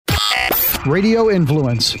Radio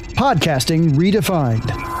Influence, podcasting redefined.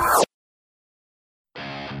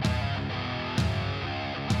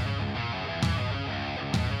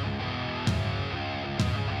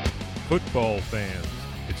 Football fans,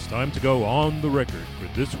 it's time to go on the record for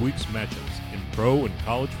this week's matchups in pro and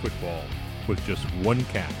college football with just one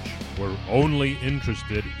catch. We're only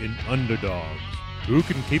interested in underdogs. Who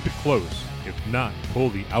can keep it close, if not pull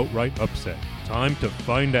the outright upset? Time to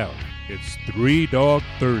find out. It's Three Dog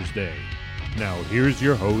Thursday. Now here's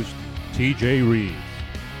your host, TJ Reeves.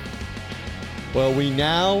 Well, we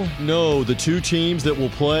now know the two teams that will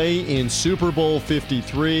play in Super Bowl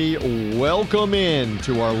 53. Welcome in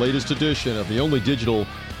to our latest edition of the only digital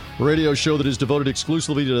radio show that is devoted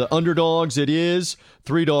exclusively to the underdogs. It is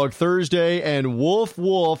Three Dog Thursday, and woof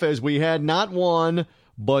woof, as we had not one,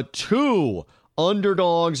 but two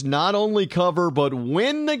underdogs not only cover, but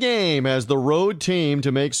win the game as the road team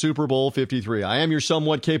to make Super Bowl 53. I am your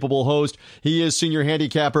somewhat capable host. He is senior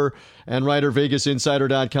handicapper and writer,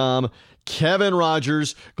 VegasInsider.com, Kevin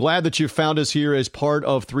Rogers. Glad that you found us here as part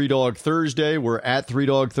of Three Dog Thursday. We're at Three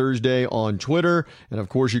Dog Thursday on Twitter. And of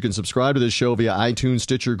course, you can subscribe to this show via iTunes,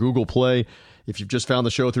 Stitcher, Google Play, if you've just found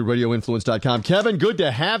the show through radioinfluence.com. Kevin, good to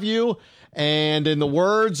have you. And in the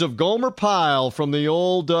words of Gomer Pyle from the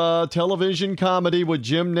old television comedy with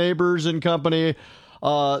Jim Nabors and company,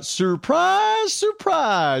 surprise,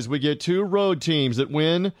 surprise, we get two road teams that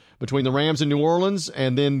win between the Rams and New Orleans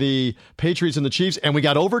and then the Patriots and the Chiefs. And we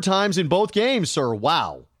got overtimes in both games, sir.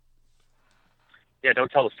 Wow. Yeah,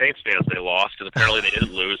 don't tell the Saints fans they lost, because apparently they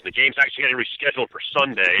didn't lose. The game's actually getting rescheduled for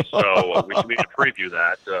Sunday, so we should preview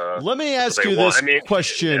that. Let me ask you this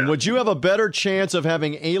question. Yeah. Would you have a better chance of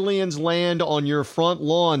having aliens land on your front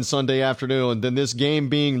lawn Sunday afternoon than this game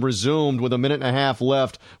being resumed with a minute and a half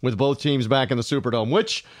left with both teams back in the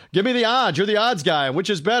Superdome? Give me the odds. You're the odds guy.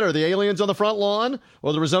 Which is better, the aliens on the front lawn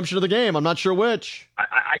or the resumption of the game? I'm not sure which.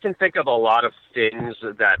 I can think of a lot of things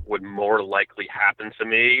that would more likely happen to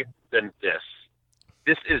me than this.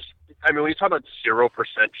 This is, when you talk about 0%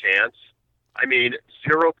 chance,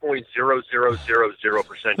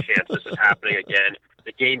 0.0000% chance this is happening again.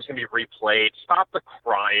 The game's going to be replayed. Stop the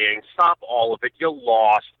crying. Stop all of it. You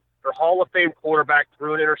lost. Your Hall of Fame quarterback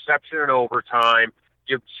threw an interception in overtime.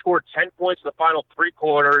 You scored 10 points in the final three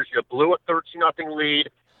quarters. You blew a 13-0 lead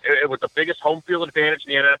with the biggest home field advantage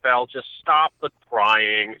in the NFL. Just stop the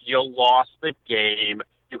crying. You lost the game.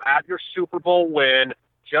 You have your Super Bowl win.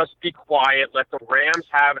 Just be quiet. Let the Rams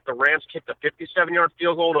have it. The Rams kicked a 57-yard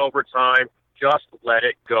field goal in overtime. Just let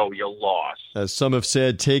it go. You lost. As some have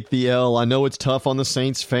said, take the L. I know it's tough on the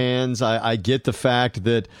Saints fans. I get the fact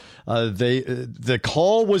that the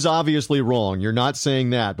call was obviously wrong. You're not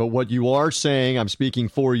saying that. But what you are saying, I'm speaking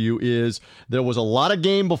for you, is there was a lot of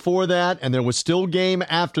game before that, and there was still game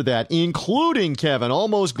after that, including, Kevin,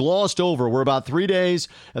 almost glossed over. We're about 3 days,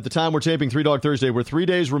 at the time we're taping Three Dog Thursday, we're 3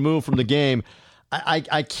 days removed from the game.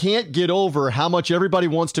 I can't get over how much everybody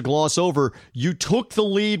wants to gloss over. You took the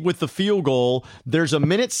lead with the field goal. There's a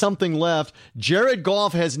minute something left. Jared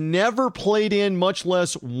Goff has never played in, much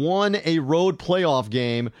less won, a road playoff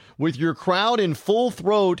game. With your crowd in full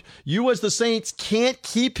throat, you as the Saints can't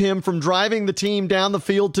keep him from driving the team down the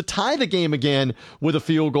field to tie the game again with a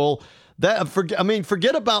field goal.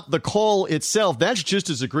 Forget about the call itself. That's just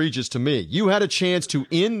as egregious to me. You had a chance to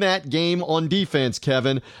end that game on defense,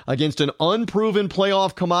 Kevin, against an unproven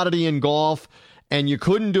playoff commodity in golf, and you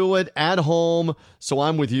couldn't do it at home. So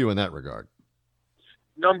I'm with you in that regard.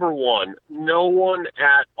 Number one, no one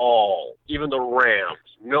at all, even the Rams,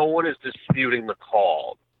 no one is disputing the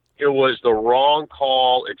call. It was the wrong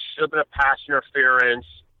call. It should have been a pass interference.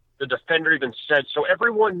 The defender even said so.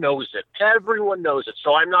 Everyone knows it. Everyone knows it.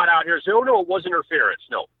 So I'm not out here saying, oh, no, it was interference.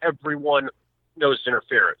 No, everyone knows it's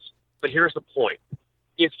interference. But here's the point.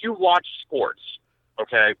 If you watch sports,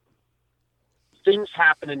 okay, things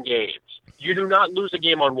happen in games. You do not lose a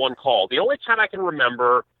game on one call. The only time I can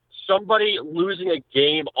remember somebody losing a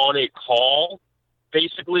game on a call,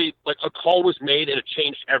 basically, like a call was made and it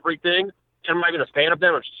changed everything, and I'm not even a fan of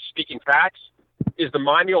them, I'm just speaking facts, is the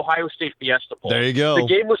Miami-Ohio State Fiesta Bowl. There you go. The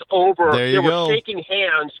game was over. They were shaking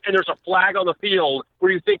hands, and there's a flag on the field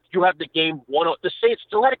where you think you have the game won. The Saints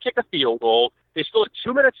still had to kick a field goal. They still had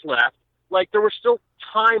 2 minutes left. Like, there was still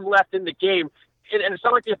time left in the game. And it's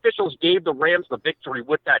not like the officials gave the Rams the victory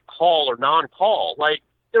with that call or non-call. Like,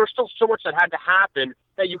 there was still so much that had to happen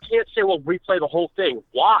that you can't say, well, replay the whole thing.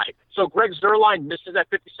 Why? So Greg Zuerlein misses that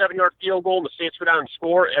 57-yard field goal, and the Saints go down and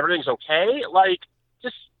score. Everything's okay? Like,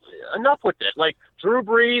 just enough with it. Like, Drew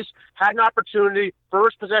Brees had an opportunity,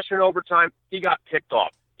 first possession in overtime, he got picked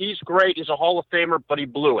off. He's great. He's a Hall of Famer, but he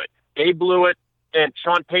blew it. They blew it, and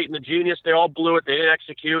Sean Payton, the genius, they all blew it. They didn't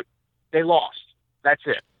execute. They lost. That's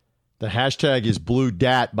it. The hashtag is Blue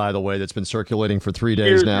Dat, by the way, that's been circulating for 3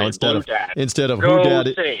 days now. Instead of Go Who Dat,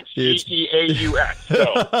 Saints. it's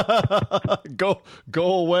GEAUX. go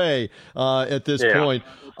away at this point.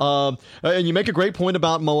 And you make a great point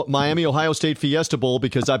about Miami Ohio State Fiesta Bowl,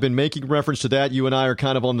 because I've been making reference to that. You and I are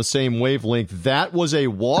kind of on the same wavelength. That was a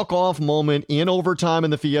walk-off moment in overtime in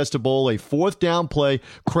the Fiesta Bowl, a 4th down play.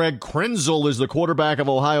 Craig Krenzel is the quarterback of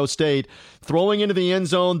Ohio State, throwing into the end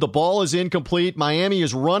zone. The ball is incomplete. Miami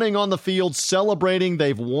is running on the field, celebrating.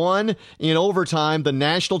 They've won in overtime the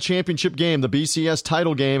national championship game, the BCS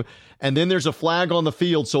title game. And then there's a flag on the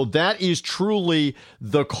field. So that is truly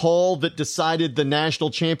the call that decided the national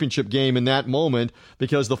championship game in that moment,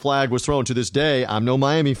 because the flag was thrown. To this day, I'm no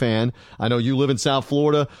Miami fan. I know you live in South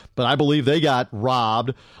Florida, but I believe they got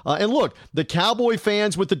robbed. And look, the Cowboy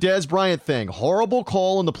fans with the Dez Bryant thing, horrible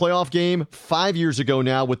call in the playoff game 5 years ago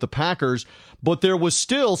now with the Packers. But there was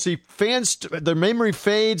still, fans, their memory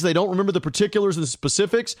fades. They don't remember the particulars and the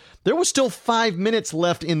specifics. There was still 5 minutes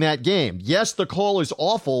left in that game. Yes, the call is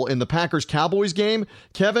awful in the Packers-Cowboys game,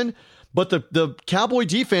 Kevin, but the Cowboy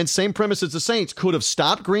defense, same premise as the Saints, could have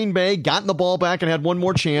stopped Green Bay, gotten the ball back, and had one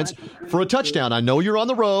more chance for a touchdown. I know you're on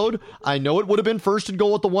the road. I know it would have been 1st and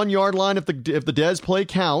goal at the 1 yard line if the Dez play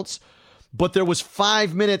counts. But there was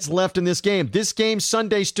 5 minutes left in this game. This game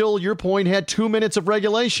Sunday still, your point, had 2 minutes of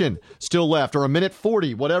regulation still left, or a minute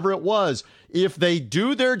 40, whatever it was. If they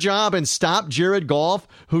do their job and stop Jared Goff,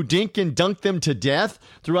 who dink and dunk them to death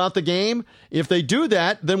throughout the game, if they do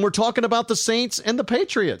that, then we're talking about the Saints and the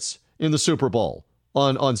Patriots in the Super Bowl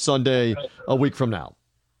on Sunday a week from now.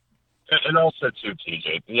 And also, too,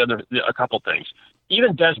 TJ, a couple things.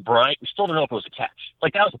 Even Dez Bryant, we still don't know if it was a catch.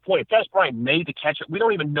 Like, that was the point. If Dez Bryant made the catch, we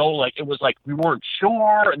don't even know, like, it was like we weren't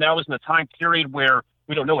sure, and that was in the time period where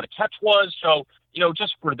we don't know what a catch was. So,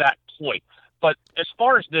 just for that point. But as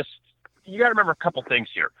far as this, you got to remember a couple things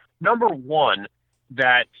here. Number one,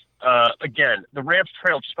 that, again, the Rams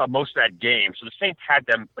trailed just about most of that game, so the Saints had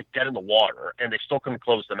them, like, dead in the water, and they still couldn't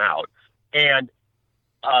close them out. And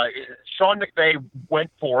Sean McVay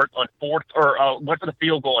went for it on went for the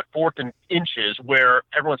field goal at 4th and inches, where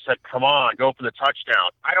everyone said, "Come on, go for the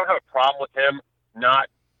touchdown." I don't have a problem with him not,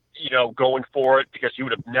 going for it, because he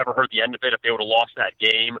would have never heard the end of it if they would have lost that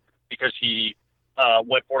game, because he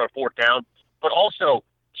went for it on 4th down. But also,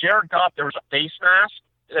 Jared Goff, there was a face mask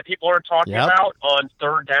that people are talking about on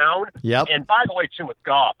 3rd down. Yep. And by the way, too, with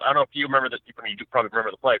Goff, I don't know if you remember this. You do probably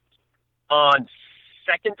remember the play on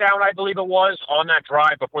 2nd down, I believe it was, on that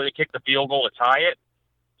drive before they kicked the field goal to tie it.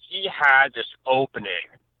 He had this opening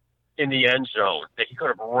in the end zone that he could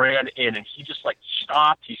have ran in, and he just, like,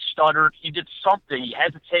 stopped. He stuttered. He did something. He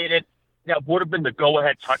hesitated. That would have been the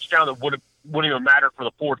go-ahead touchdown. That wouldn't even matter for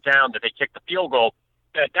the 4th down that they kicked the field goal.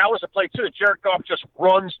 That was a play, too. Jared Goff just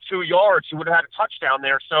runs 2 yards. He would have had a touchdown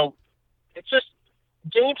there. So it's just,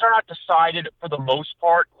 games are not decided for the most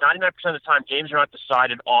part. 99% of the time, games are not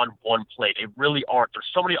decided on one play. They really aren't. There's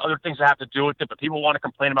so many other things that have to do with it, but people want to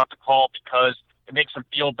complain about the call because it makes them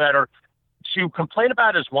feel better. To complain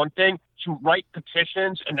about it is one thing. To write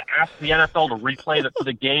petitions and to ask the NFL to replay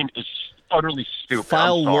the game is utterly stupid.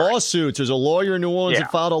 File lawsuits. There's a lawyer in New Orleans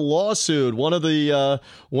that filed a lawsuit. One of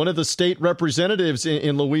the state representatives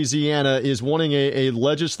in Louisiana is wanting a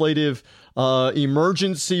legislative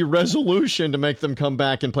emergency resolution to make them come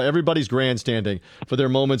back and play. Everybody's grandstanding for their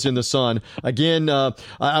moments in the sun. Again,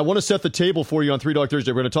 I want to set the table for you on Three Dog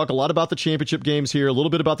Thursday. We're going to talk a lot about the championship games here, a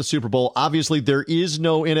little bit about the Super Bowl. Obviously, there is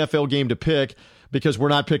no NFL game to pick because we're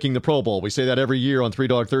not picking the Pro Bowl. We say that every year on Three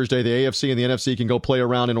Dog Thursday. The AFC and the NFC can go play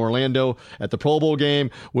around in Orlando at the Pro Bowl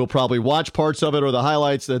game. We'll probably watch parts of it or the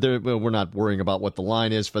highlights. We're not worrying about what the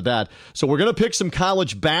line is for that. So we're going to pick some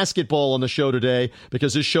college basketball on the show today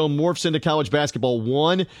because this show morphs into college basketball.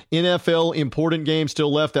 One NFL important game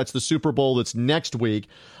still left. That's the Super Bowl that's next week.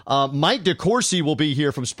 Mike DeCourcy will be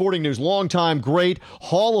here from Sporting News. Longtime great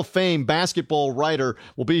Hall of Fame basketball writer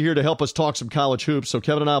will be here to help us talk some college hoops. So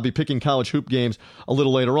Kevin and I will be picking college hoop games a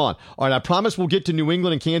little later on. All right, I promise we'll get to New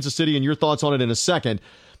England and Kansas City and your thoughts on it in a second.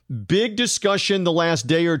 Big discussion the last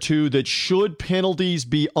day or two that should penalties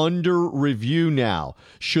be under review now?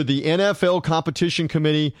 Should the NFL Competition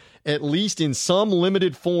Committee, at least in some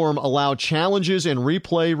limited form, allow challenges and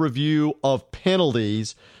replay review of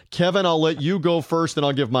penalties? Kevin, I'll let you go first, then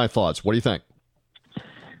I'll give my thoughts. What do you think?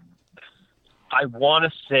 I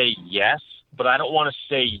want to say yes, but I don't want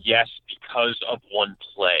to say yes because of one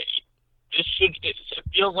play. It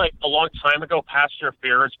feels like a long time ago, pass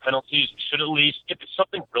interference penalties should at least, if it's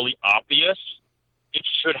something really obvious, it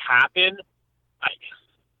should happen.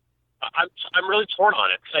 I'm really torn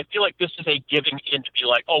on it because I feel like this is a giving in to be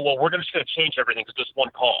like, oh, well, we're just going to change everything because there's one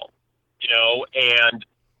call. And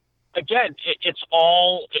again, it's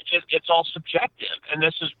all subjective, and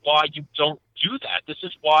this is why you don't do that. This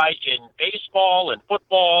is why in baseball and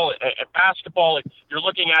football and basketball, you're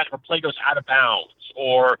looking at if a play goes out of bounds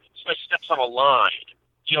or somebody steps on a line,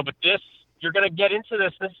 but this, you're going to get into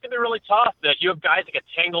this, and this is going to be really tough, that you have guys that get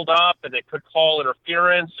tangled up and they could call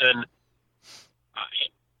interference. And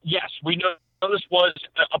yes, we know this was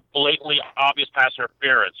a blatantly obvious pass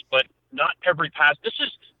interference, but not every pass.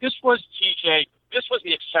 This was TJ. This was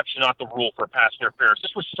the exception, not the rule, for pass interference.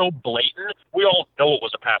 This was so blatant, we all know it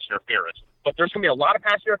was a pass interference. But there's going to be a lot of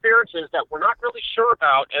pass interferences that we're not really sure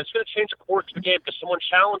about, and it's going to change the course of the game because someone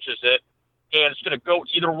challenges it, and it's going to go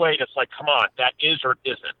either way. And it's like, come on, that is or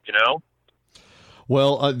isn't,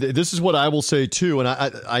 Well, this is what I will say, too, and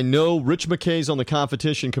I know Rich McKay's on the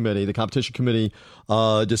competition committee. The competition committee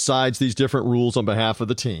decides these different rules on behalf of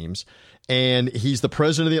the teams, and he's the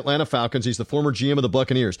president of the Atlanta Falcons. He's the former GM of the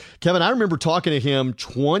Buccaneers. Kevin, I remember talking to him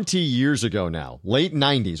 20 years ago now, late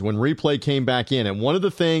 90s, when replay came back in, and one of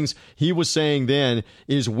the things he was saying then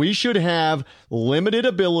is we should have limited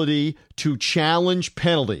ability to challenge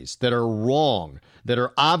penalties that are wrong, that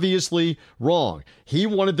are obviously wrong. He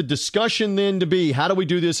wanted the discussion then to be, how do we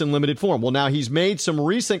do this in limited form? Well, now he's made some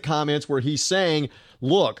recent comments where he's saying,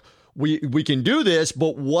 look, we can do this,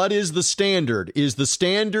 but what is the standard? Is the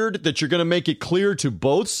standard that you're going to make it clear to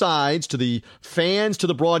both sides, to the fans, to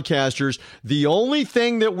the broadcasters, the only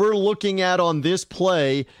thing that we're looking at on this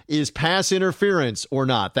play is pass interference or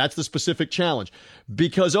not? That's the specific challenge.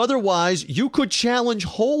 Because otherwise, you could challenge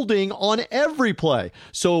holding on every play.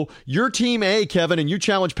 So you're Team A, Kevin, and you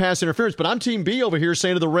challenge pass interference, but I'm Team B over here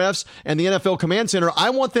saying to the refs and the NFL Command Center,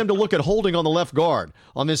 I want them to look at holding on the left guard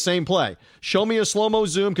on this same play. Show me a slow-mo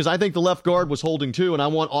zoom, because I think the left guard was holding too, and I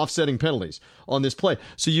want offsetting penalties on this play.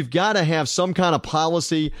 So you've got to have some kind of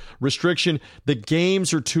policy restriction. The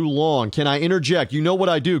games are too long. Can I interject? You know what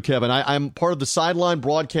I do, Kevin. I'm part of the sideline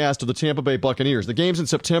broadcast of the Tampa Bay Buccaneers. The games in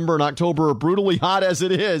September and October are brutally hot as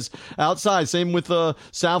it is outside. Same with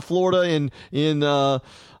South Florida in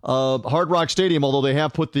Hard Rock Stadium, although they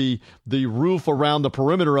have put the roof around the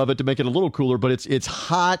perimeter of it to make it a little cooler, but it's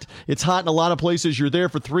hot. It's hot in a lot of places. You're there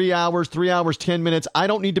for 3 hours, 10 minutes. I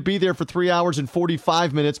don't need to be there for 3 hours and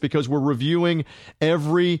 45 minutes because we're reviewing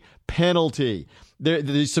every penalty.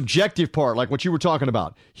 The subjective part, like what you were talking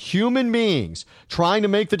about, human beings trying to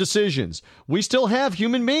make the decisions. We still have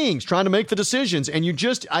human beings trying to make the decisions. And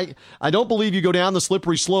I don't believe you go down the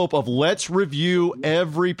slippery slope of let's review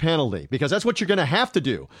every penalty, because that's what you're going to have to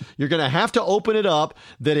do. You're going to have to open it up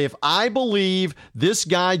that if I believe this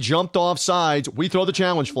guy jumped off sides, we throw the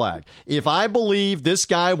challenge flag. If I believe this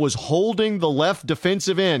guy was holding the left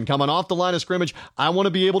defensive end coming off the line of scrimmage, I want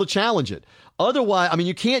to be able to challenge it. Otherwise,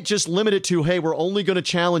 you can't just limit it to, hey, we're only going to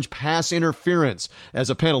challenge pass interference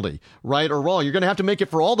as a penalty, right or wrong. You're going to have to make it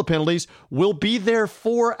for all the penalties. We'll be there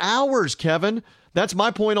 4 hours, Kevin. That's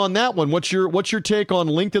my point on that one. What's your take on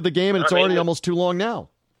length of the game? And it's already almost too long now.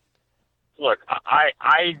 Look,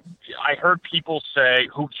 I heard people say,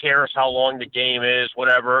 who cares how long the game is,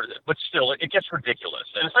 whatever, but still, it gets ridiculous.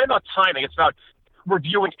 And it's not about timing. It's about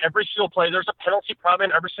reviewing every single play. There's a penalty probably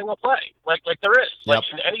in every single play, like there is. Yep. Like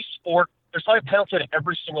in any sport, there's probably a penalty in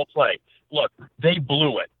every single play. Look, they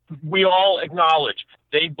blew it. We all acknowledge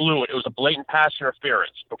they blew it. It was a blatant pass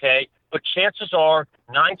interference, okay? But chances are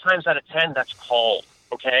 9 times out of 10 that's called,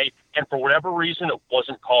 okay? And for whatever reason, it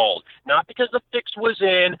wasn't called. Not because the fix was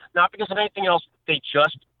in, not because of anything else. They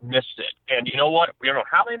just missed it. And you know what? We don't know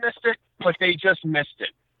how they missed it, but they just missed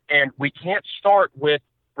it. And we can't start with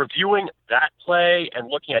reviewing that play and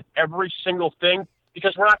looking at every single thing,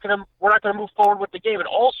 because we're not going to move forward with the game. And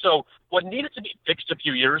also, what needed to be fixed a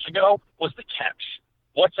few years ago was the catch.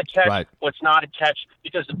 What's a catch? Right. What's not a catch?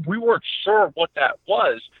 Because we weren't sure what that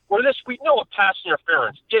was. Where this, we know what pass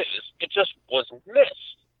interference is. It just wasn't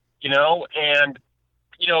missed, And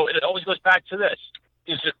it always goes back to this: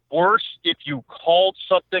 is it worse if you called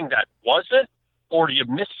something that wasn't, or do you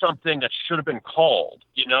miss something that should have been called?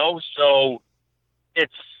 So it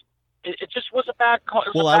just was a bad call.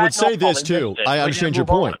 Well, I would say this too. I understand your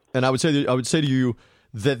point, and I would say to you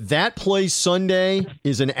that play Sunday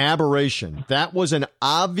is an aberration. That was an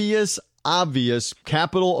obvious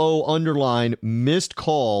capital O underline missed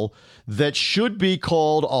call that should be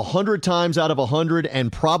called 100 times out of 100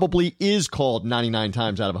 and probably is called 99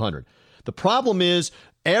 times out of 100. The problem is,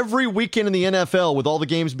 every weekend in the NFL, with all the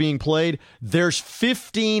games being played, there's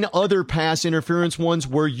 15 other pass interference ones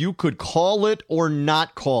where you could call it or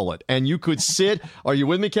not call it. And you could sit, are you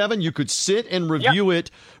with me, Kevin? You could sit and review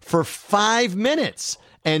it for 5 minutes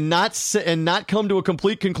and not come to a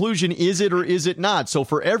complete conclusion, is it or is it not? So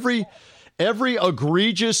for every every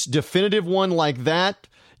egregious, definitive one like that,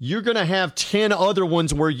 you're going to have 10 other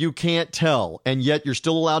ones where you can't tell, and yet you're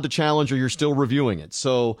still allowed to challenge or you're still reviewing it.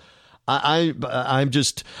 So I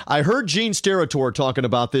heard Gene Steratore talking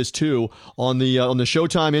about this too on the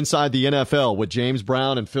Showtime Inside the NFL with James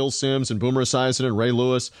Brown and Phil Simms and Boomer Esiason and Ray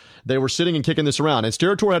Lewis. They were sitting and kicking this around, and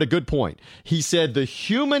Steratore had a good point. He said the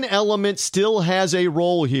human element still has a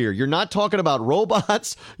role here. You're not talking about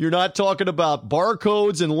robots. You're not talking about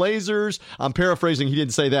barcodes and lasers. I'm paraphrasing. He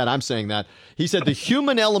didn't say that. I'm saying that. He said the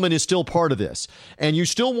human element is still part of this, and you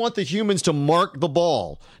still want the humans to mark the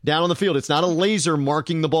ball down on the field. It's not a laser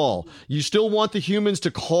marking the ball. You still want the humans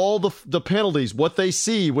to call the penalties, what they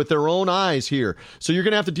see with their own eyes here. So you're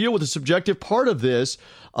going to have to deal with the subjective part of this.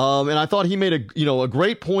 And I thought he made a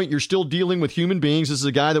great point. You're still dealing with human beings. This is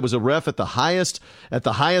a guy that was a ref at the highest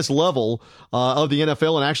level of the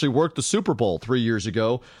NFL and actually worked the Super Bowl 3 years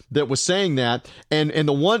ago that was saying that. And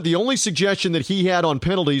the only suggestion that he had on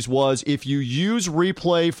penalties was if you use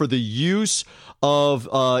replay for the use of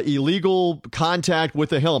illegal contact with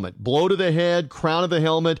the helmet, blow to the head, crown of the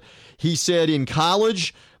helmet. He said in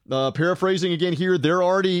college, paraphrasing again here, they're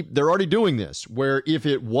already doing this, where if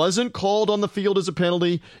it wasn't called on the field as a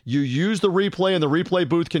penalty, you use the replay and the replay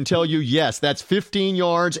booth can tell you, yes, that's 15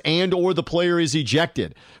 yards and or the player is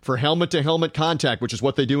ejected for helmet-to-helmet contact, which is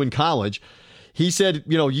what they do in college. He said,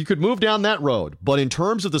 you could move down that road, but in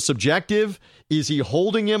terms of the subjective, is he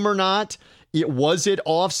holding him or not? Was it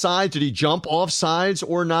offside? Did he jump offsides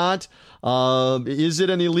or not? Is it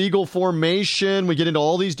an illegal formation? We get into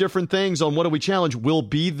all these different things on what do we challenge. We'll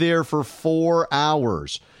be there for 4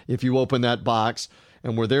 hours if you open that box,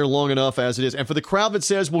 and we're there long enough as it is. And for the crowd that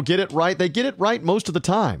says we'll get it right, they get it right most of the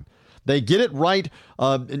time. They get it right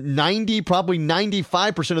 90, probably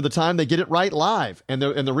 95% of the time. They get it right live, and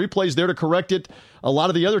the replay's there to correct it a lot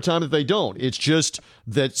of the other time that they don't. It's just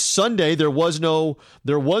that Sunday there was no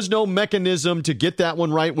mechanism to get that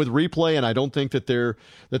one right with replay, and I don't think that there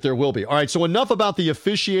will be. All right, so enough about the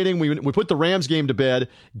officiating. We put the Rams game to bed.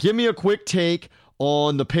 Give me a quick take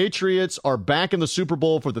on the Patriots are back in the Super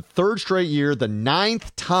Bowl for the third straight year, the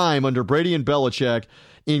 9th time under Brady and Belichick.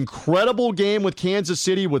 Incredible game with Kansas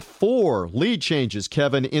City with 4 lead changes,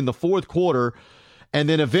 Kevin, in the fourth quarter. And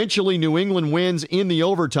then eventually New England wins in the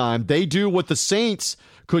overtime. They do what the Saints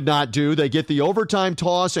could not do. They get the overtime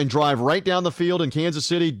toss and drive right down the field, and Kansas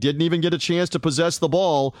City didn't even get a chance to possess the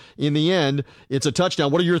ball in the end. It's a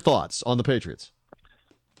touchdown. What are your thoughts on the Patriots?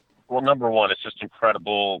 Well, number one, it's just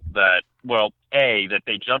incredible that, that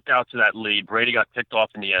they jumped out to that lead. Brady got picked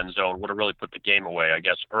off in the end zone, would have really put the game away, I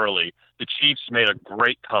guess, early. The Chiefs made a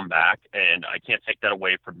great comeback, and I can't take that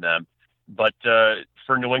away from them. But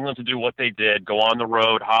for New England to do what they did, go on the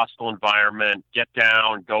road, hostile environment, get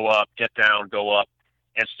down, go up, get down, go up,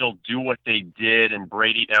 and still do what they did and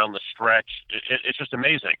Brady down the stretch, it's just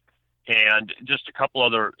amazing. And just a couple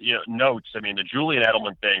other notes. I mean, the Julian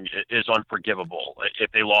Edelman thing is unforgivable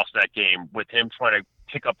if they lost that game with him trying to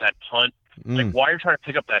pick up that punt. Like, why are you trying to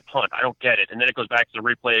pick up that punt? I don't get it. And then it goes back to the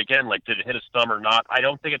replay again. Like, did it hit his thumb or not? I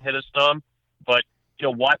don't think it hit his thumb, but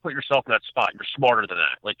why put yourself in that spot? You're smarter than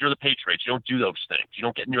that. Like, you're the Patriots. You don't do those things. You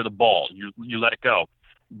don't get near the ball. You let it go.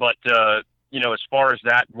 But, as far as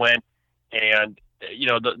that went, and,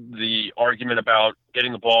 the argument about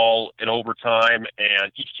getting the ball in overtime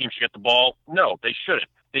and each team should get the ball, no, they shouldn't.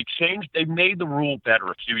 They made the rule better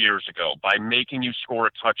a few years ago by making you score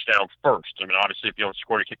a touchdown first. I mean, obviously, if you don't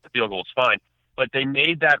score, you kick the field goal, it's fine. But they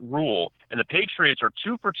made that rule, and the Patriots are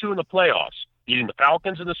 2 for 2 in the playoffs, beating the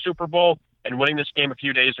Falcons in the Super Bowl and winning this game a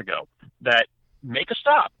few days ago. That make a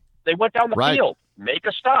stop. They went down the field, make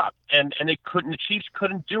a stop, and they couldn't. The Chiefs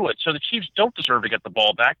couldn't do it. So the Chiefs don't deserve to get the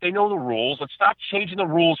ball back. They know the rules. Let's stop changing the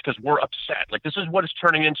rules because we're upset. Like, this is what it's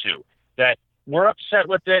turning into. That we're upset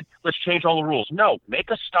with it. Let's change all the rules. No,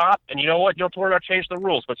 make a stop. And you know what? You don't have to worry about changing the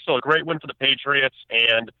rules. But still, a great win for the Patriots.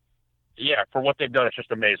 And yeah, for what they've done, it's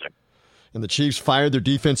just amazing. And the Chiefs fired their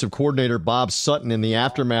defensive coordinator, Bob Sutton, in the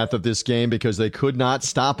aftermath of this game because they could not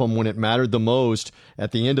stop him when it mattered the most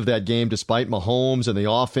at the end of that game, despite Mahomes and the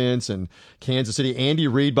offense and Kansas City. Andy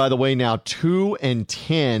Reid, by the way, now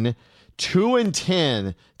 2-10.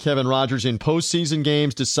 2-10, Kevin Rogers, in postseason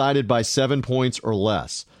games decided by 7 points or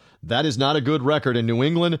less. That is not a good record. In New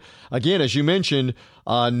England, again, as you mentioned,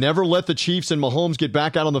 never let the Chiefs and Mahomes get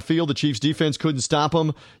back out on the field. The Chiefs defense couldn't stop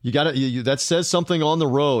them. That says something on the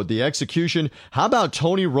road. The execution. How about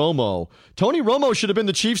Tony Romo? Tony Romo should have been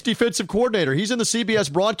the Chiefs defensive coordinator. He's in the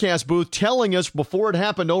CBS broadcast booth telling us before it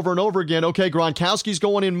happened over and over again, okay, Gronkowski's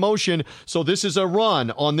going in motion, so this is a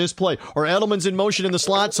run on this play. Or Edelman's in motion in the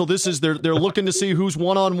slot, so this is they're looking to see who's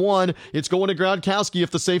one-on-one. It's going to Gronkowski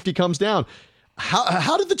if the safety comes down.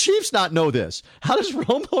 How did the Chiefs not know this? How does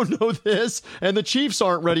Romo know this and the Chiefs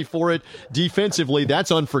aren't ready for it defensively?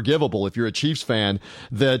 That's unforgivable if you're a Chiefs fan,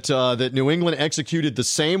 that New England executed the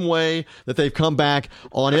same way that they've come back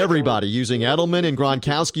on everybody, using Edelman and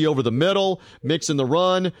Gronkowski over the middle, mixing the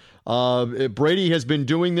run. Brady has been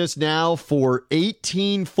doing this now for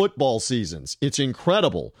 18 football seasons. It's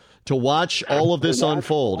incredible to watch all of this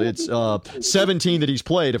unfold. It's 17 that he's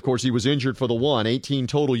played. Of course, he was injured for the one. 18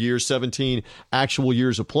 total years, 17 actual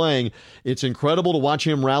years of playing. It's incredible to watch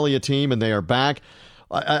him rally a team, and they are back.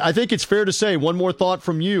 I think it's fair to say, one more thought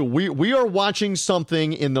from you. We are watching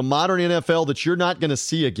something in the modern NFL that you're not going to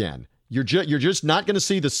see again. You're just not going to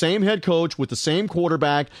see the same head coach with the same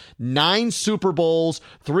quarterback, 9 Super Bowls,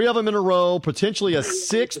 3 of them in a row, potentially a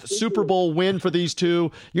 6th Super Bowl win for these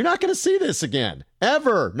two. You're not going to see this again,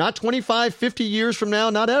 ever. Not 25, 50 years from now,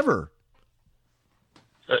 not ever.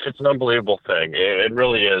 It's an unbelievable thing. It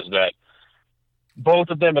really is that both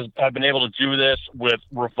of them have been able to do this with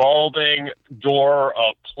revolving door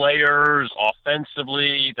of players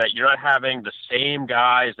offensively, that you're not having the same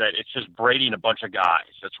guys, that it's just Brady and a bunch of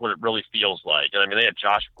guys. That's what it really feels like. And I mean, they had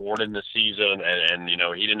Josh Gordon this season, and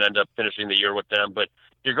he didn't end up finishing the year with them, but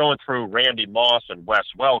you're going through Randy Moss and Wes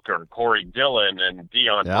Welker and Corey Dillon and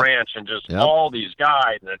Deion Branch and just all these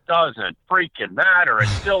guys, and it doesn't freaking matter. And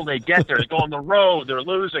still they get there. They go on the road. They're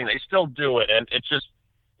losing. They still do it. And it's just,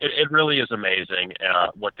 it really is amazing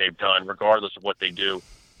what they've done, regardless of what they do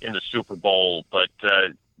in the Super Bowl. But,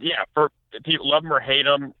 for people, love them or hate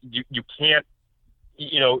them, you can't,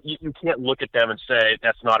 you can't look at them and say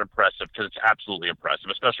that's not impressive, because it's absolutely impressive,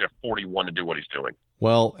 especially at 41 to do what he's doing.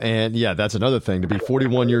 Well, and that's another thing, to be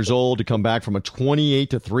 41 years old, to come back from a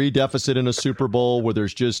 28-3 deficit in a Super Bowl where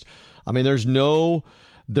there's no,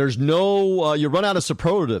 you run out of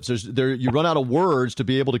superlatives. You run out of words to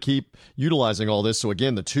be able to keep utilizing all this. So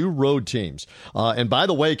again, the 2 road teams. And by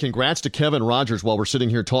the way, congrats to Kevin Rogers while we're sitting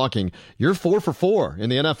here talking. You're 4 for 4 in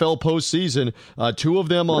the NFL postseason. 2 of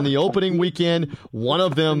them on the opening weekend, 1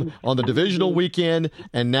 of them on the divisional weekend,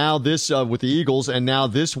 and now this with the Eagles, and now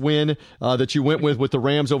this win that you went with the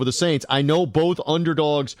Rams over the Saints. I know both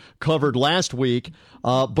underdogs covered last week,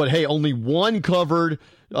 but hey, only one covered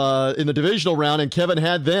in the divisional round, and Kevin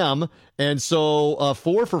had them. And so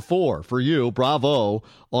 4 for 4 for you. Bravo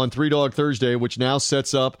on 3 Dog Thursday, which now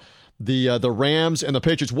sets up the Rams and the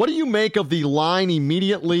Patriots. What do you make of the line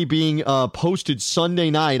immediately being posted Sunday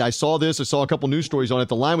night? I saw this. I saw a couple news stories on it.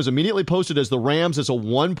 The line was immediately posted as the Rams as a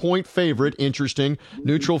 1-point favorite. Interesting.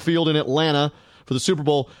 Neutral field in Atlanta for the Super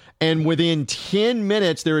Bowl. And within 10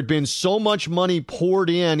 minutes, there had been so much money poured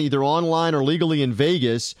in, either online or legally in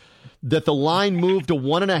Vegas, that the line moved to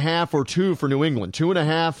 1.5 or 2 for New England.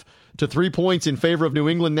 2.5 to 3 points in favor of New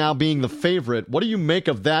England now being the favorite. What do you make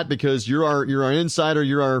of that? Because you're our insider,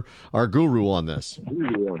 you're our guru on this.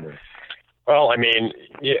 Well, I mean,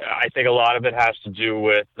 I think a lot of it has to do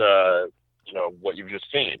with what you've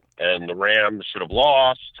just seen. And the Rams should have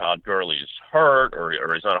lost. Todd Gurley's hurt or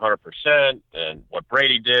he's not 100%. And what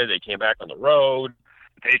Brady did, they came back on the road.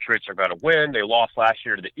 Patriots are going to win. They lost last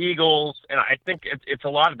year to the Eagles. And I think it's a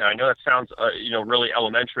lot of that. I know that sounds, really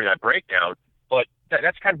elementary, that breakdown, but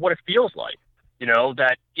that's kind of what it feels like,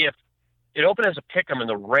 that if it opened as a pick'em and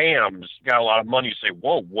the Rams got a lot of money, you say,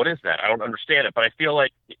 whoa, what is that? I don't understand it. But I feel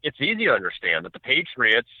like it's easy to understand that the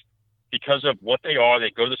Patriots, because of what they are,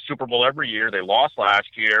 they go to the Super Bowl every year. They lost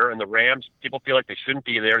last year, and the Rams, people feel like they shouldn't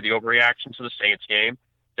be there. The overreaction to the Saints game,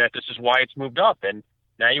 that this is why it's moved up. And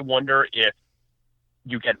now you wonder if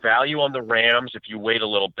you get value on the Rams if you wait a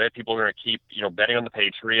little bit. People are going to keep, betting on the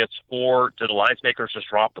Patriots, or do the lines makers just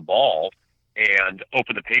drop the ball and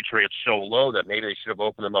open the Patriots so low that maybe they should have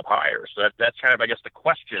opened them up higher? So that's kind of, I guess, the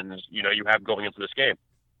questions, you have going into this game.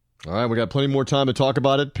 All right, we got plenty more time to talk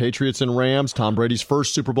about it. Patriots and Rams. Tom Brady's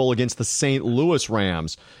first Super Bowl against the St. Louis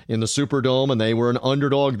Rams in the Superdome, and they were an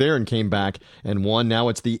underdog there and came back and won. Now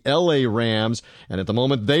it's the L.A. Rams, and at the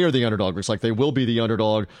moment they are the underdog. Looks like they will be the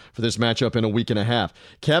underdog for this matchup in a week and a half.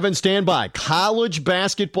 Kevin, stand by. College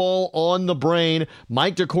basketball on the brain.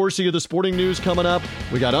 Mike DeCourcy of the Sporting News coming up.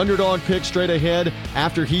 We got underdog picks straight ahead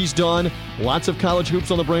after he's done. Lots of college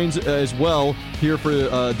hoops on the brains as well here for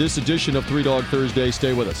this edition of 3 Dog Thursday.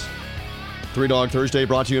 Stay with us. 3 Dog Thursday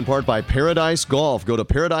brought to you in part by Paradise Golf. Go to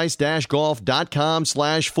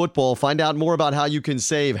paradise-golf.com/football. Find out more about how you can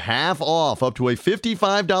save half off, up to a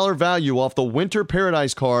 $55 value off the Winter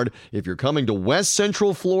Paradise card if you're coming to West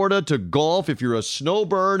Central Florida to golf. If you're a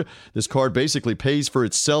snowbird, this card basically pays for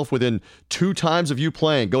itself within 2 times of you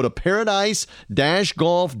playing. Go to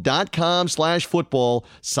paradise-golf.com/football.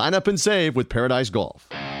 Sign up and save with Paradise Golf.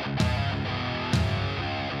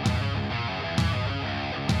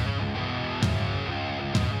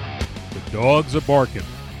 dogs are barking.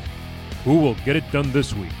 Who will get it done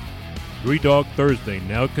this week? Three Dog Thursday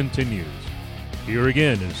now continues. Here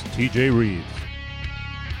again is TJ Reeves.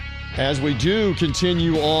 As we do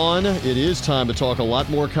continue on, it is time to talk a lot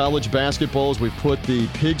more college basketball as we've put the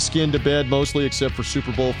pigskin to bed mostly, except for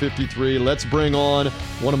Super Bowl 53. Let's bring on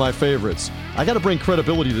one of my favorites. I got to bring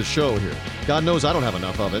credibility to the show here. God knows I don't have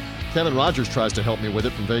enough of it. Kevin Rogers tries to help me with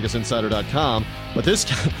it from VegasInsider.com. But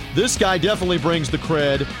this guy definitely brings the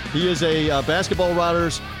cred. He is a Basketball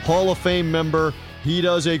Writers Hall of Fame member. He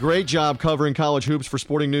does a great job covering college hoops for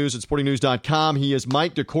Sporting News at sportingnews.com. He is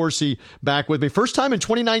Mike DeCourcy back with me. First time in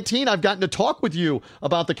 2019 I've gotten to talk with you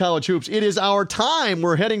about the college hoops. It is our time.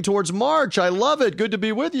 We're heading towards March. I love it. Good to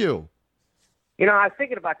be with you. You know, I was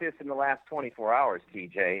thinking about this in the last 24 hours,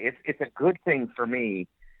 TJ. It's a good thing for me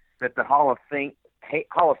that the Hall of Fame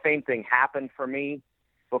thing happened for me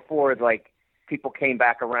before, like, people came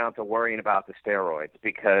back around to worrying about the steroids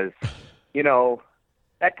because, you know,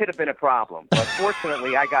 that could have been a problem. But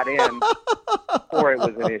fortunately, I got in before it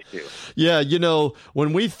was an issue. Yeah, you know,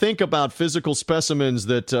 when we think about physical specimens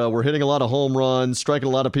that were hitting a lot of home runs, striking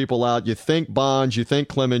a lot of people out, you think Bonds, you think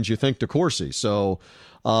Clemens, you think DeCourcy. So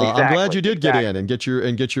exactly, I'm glad you did get in and get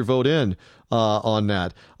your vote in on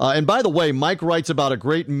that. And by the way, Mike writes about a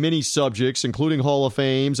great many subjects, including Hall of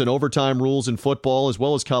Fames and overtime rules in football, as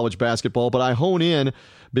well as college basketball. But I hone in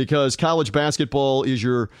because college basketball is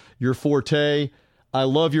your forte. I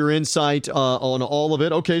love your insight on all of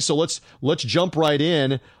it. Okay, so let's jump right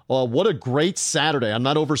in. What a great Saturday. I'm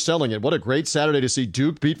not overselling it. What a great Saturday to see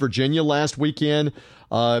Duke beat Virginia last weekend.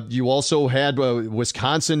 You also had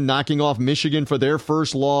Wisconsin knocking off Michigan for their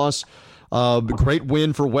first loss. Great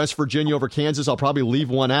win for West Virginia over Kansas. I'll probably leave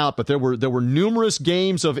one out, but there were numerous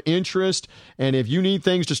games of interest. And if you need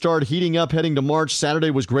things to start heating up heading to March, Saturday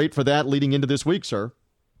was great for that leading into this week, sir.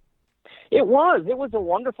 It was a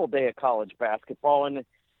wonderful day of college basketball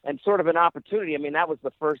and sort of an opportunity. I mean, that was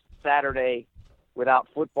the first Saturday without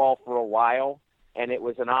football for a while, and it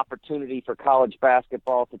was an opportunity for college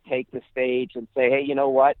basketball to take the stage and say, hey, you know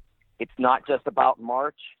what? It's not just about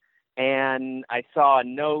March. And I saw a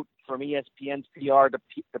note from ESPN's PR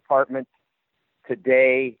department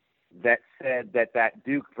today that said that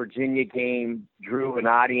Duke-Virginia game drew an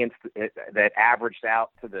audience that averaged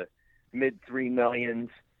out to the mid 3 millions.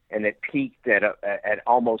 And it peaked at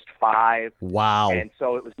almost 5. Wow. And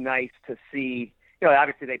so it was nice to see, you know,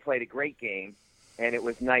 obviously they played a great game, and it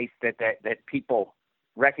was nice that people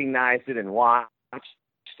recognized it and watched.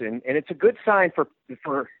 And it's a good sign for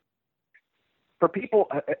people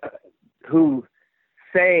who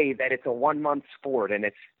say that it's a 1-month sport and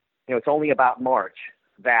it's only about March,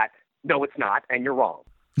 that no, it's not, and you're wrong.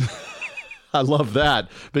 I love that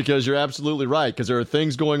because you're absolutely right, because there are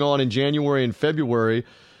things going on in January and February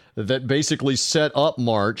that basically set up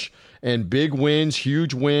March, and big wins,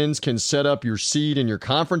 huge wins can set up your seed in your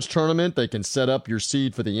conference tournament. They can set up your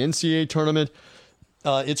seed for the NCAA tournament.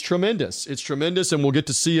 It's tremendous. It's tremendous, and we'll get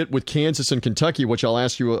to see it with Kansas and Kentucky, which I'll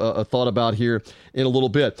ask you a thought about here in a little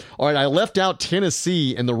bit. All right, I left out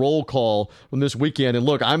Tennessee in the roll call from this weekend, and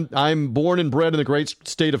look, I'm born and bred in the great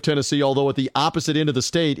state of Tennessee, although at the opposite end of the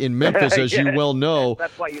state in Memphis, as you well know.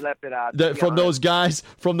 That's why you left it out. From those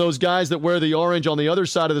guys that wear the orange on the other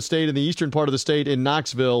side of the state, in the eastern part of the state in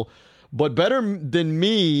Knoxville. But better than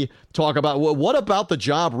me talk about what about the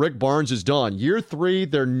job Rick Barnes has done. Year 3,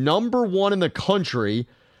 they're number 1 in the country.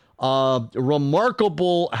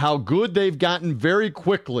 Remarkable how good they've gotten very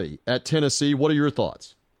quickly at Tennessee. What are your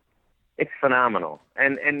thoughts? It's phenomenal.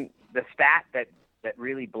 And the stat that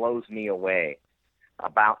really blows me away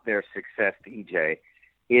about their success, TJ,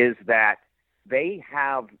 is that they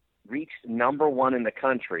have reached number 1 in the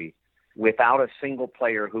country without a single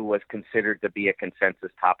player who was considered to be a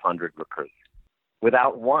consensus top 100 recruit.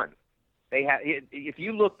 Without one. They have. If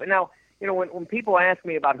you look now, you know, when people ask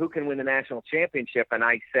me about who can win the national championship, and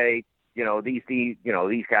I say, you know, these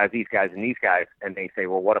guys, and these guys, and they say,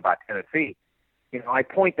 well, what about Tennessee? You know, I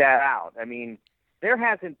point that out. I mean, there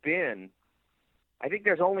hasn't been. I think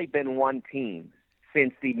there's only been one team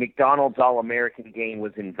since the McDonald's All-American game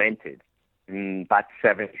was invented in about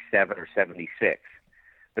 77 or 76.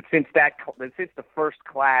 But since the first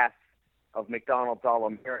class of McDonald's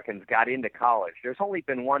All-Americans got into college, there's only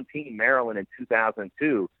been one team, Maryland in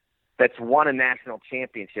 2002, that's won a national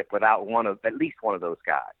championship without at least one of those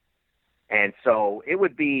guys. And so it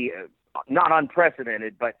would be not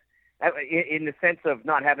unprecedented, but in the sense of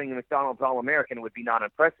not having a McDonald's All-American, it would be not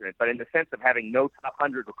unprecedented. But in the sense of having no top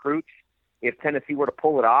 100 recruits, if Tennessee were to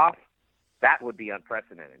pull it off, that would be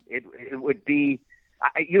unprecedented. It would be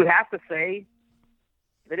 – you have to say –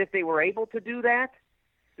 that if they were able to do that,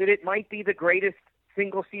 that it might be the greatest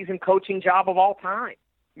single-season coaching job of all time.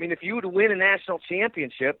 I mean, if you would win a national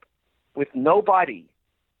championship with nobody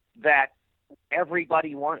that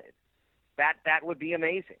everybody wanted, that would be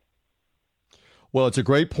amazing. Well, it's a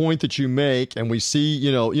great point that you make, and we see,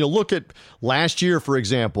 look at last year, for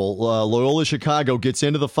example, Loyola Chicago gets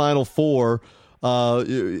into the Final Four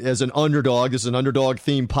as an underdog. This is an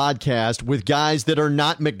underdog-themed podcast with guys that are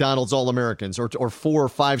not McDonald's All-Americans or 4 or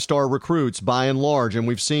 5-star recruits by and large. And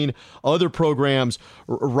we've seen other programs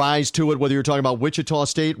rise to it, whether you're talking about Wichita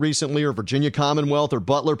State recently or Virginia Commonwealth or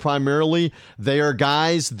Butler primarily. They are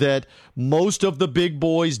guys that most of the big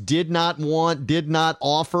boys did not want, did not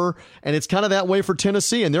offer, and it's kind of that way for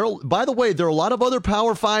Tennessee. And by the way, there are a lot of other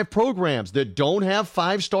Power 5 programs that don't have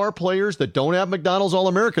 5-star players, that don't have McDonald's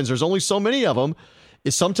All-Americans. There's only so many of them.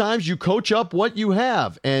 Is sometimes you coach up what you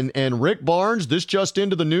have. And Rick Barnes, this just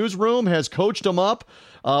into the newsroom, has coached them up,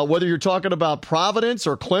 whether you're talking about Providence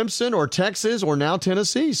or Clemson or Texas or now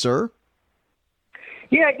Tennessee, sir.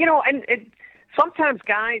 Yeah, and sometimes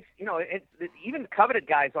guys, even coveted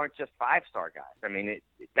guys aren't just 5-star guys. I mean,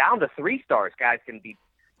 down to 3 stars, guys can be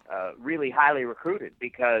really highly recruited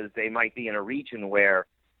because they might be in a region where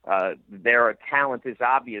their talent is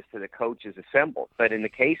obvious to the coaches assembled. But in the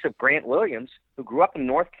case of Grant Williams, who grew up in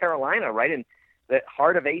North Carolina, right in the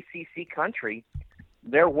heart of ACC country,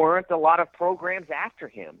 there weren't a lot of programs after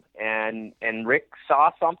him. And Rick saw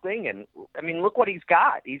something, and, I mean, look what he's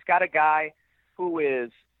got. He's got a guy who is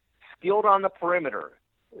skilled on the perimeter,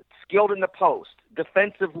 skilled in the post,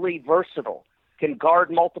 defensively versatile, can guard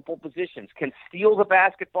multiple positions, can steal the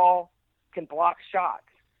basketball, can block shots.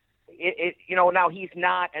 Now he's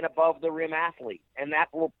not an above-the-rim athlete, and that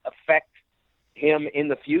will affect him in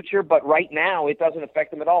the future. But right now, it doesn't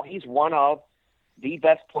affect him at all. He's one of the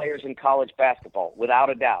best players in college basketball, without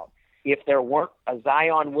a doubt. If there weren't a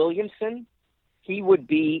Zion Williamson, he would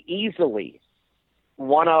be easily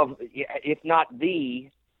one of, if not the,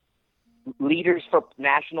 leaders for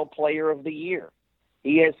National Player of the Year.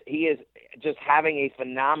 He is just having a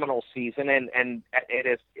phenomenal season, and it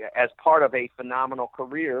is as part of a phenomenal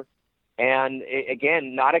career. And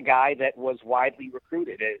again, not a guy that was widely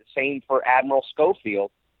recruited. Same for Admiral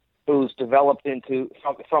Schofield, who's developed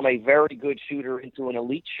from a very good shooter into an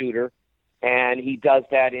elite shooter, and he does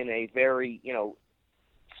that in a very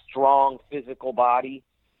strong physical body.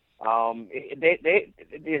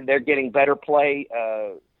 They're getting better play,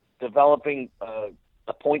 developing a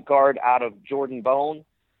point guard out of Jordan Bone.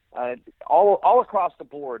 All across the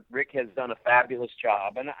board, Rick has done a fabulous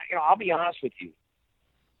job. And I'll be honest with you,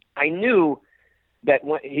 I knew that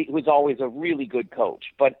he was always a really good coach,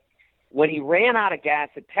 but when he ran out of gas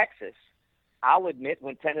at Texas, I'll admit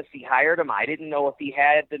when Tennessee hired him, I didn't know if he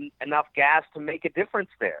had enough gas to make a difference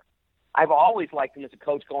there. I've always liked him as a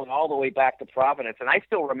coach going all the way back to Providence, and I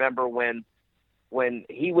still remember when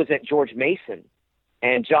he was at George Mason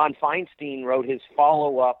and John Feinstein wrote his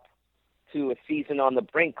follow-up to A Season on the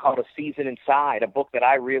Brink called A Season Inside, a book that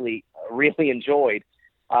I really, really enjoyed.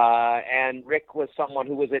 And Rick was someone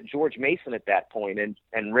who was at George Mason at that point,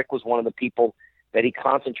 and Rick was one of the people that he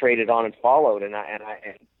concentrated on and followed, and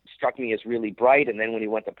it struck me as really bright. And then when he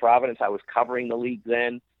went to Providence, I was covering the league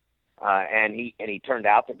then, and he turned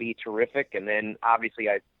out to be terrific. And then obviously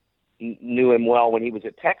I knew him well when he was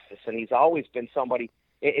at Texas, and he's always been somebody.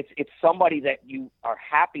 It's somebody that you are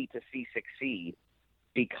happy to see succeed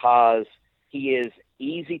because he is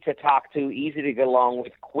easy to talk to, easy to get along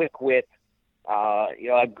with, quick wit.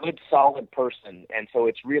 A good, solid person. And so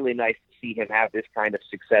it's really nice to see him have this kind of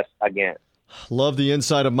success again. Love the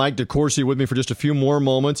insight of Mike DeCourcy with me for just a few more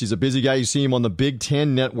moments. He's a busy guy. You see him on the Big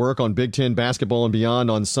Ten Network, on Big Ten Basketball and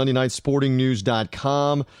Beyond, on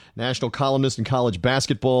SundayNightSportingNews.com, national columnist in college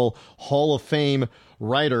basketball, Hall of Fame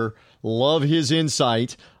writer. Love his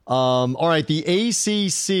insight. All right, the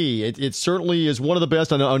ACC, it certainly is one of the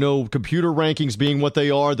best. I know computer rankings being what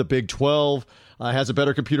they are, the Big 12 has a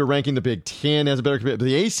better computer ranking. The Big 10 has a better computer.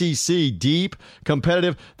 The ACC, deep,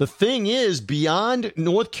 competitive. The thing is, beyond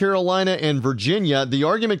North Carolina and Virginia, the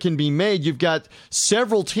argument can be made. You've got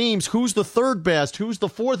several teams. Who's the third best? Who's the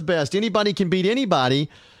fourth best? Anybody can beat anybody.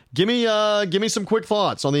 Give me some quick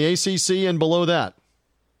thoughts on the ACC and below that.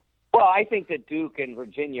 Well, I think that Duke and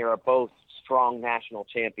Virginia are both strong national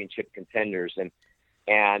championship contenders,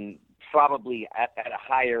 and probably at a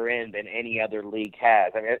higher end than any other league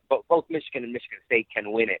has. I mean, both Michigan and Michigan State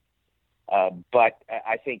can win it. But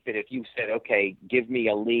I think that if you said, okay, give me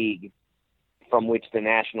a league from which the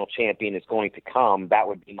national champion is going to come, that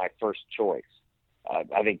would be my first choice.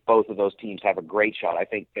 I think both of those teams have a great shot. I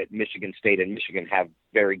think that Michigan State and Michigan have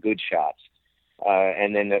very good shots.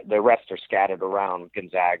 And then the rest are scattered around.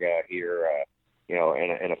 Gonzaga here,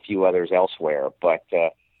 and a few others elsewhere. But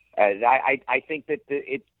I think that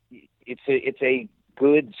it's a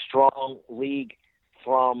good, strong league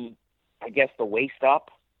from, I guess, the waist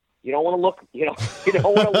up. You don't want to look, you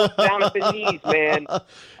don't want to look down at the knees, man.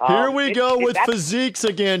 Here we go with physiques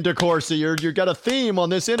again, DeCourcy. You've got a theme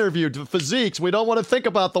on this interview, physiques. We don't want to think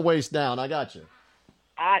about the waist down. I got you.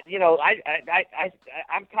 I'm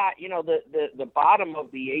taught. The bottom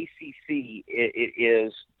of the ACC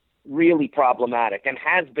is really problematic and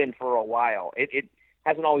has been for a while. It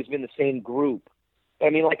hasn't always been the same group.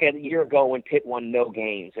 I mean, like a year ago when Pitt won no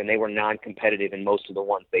games and they were non-competitive in most of the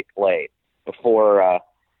ones they played before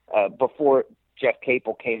Jeff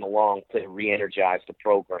Capel came along to re-energize the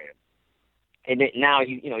program. And now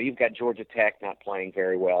you've got Georgia Tech not playing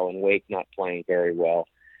very well and Wake not playing very well.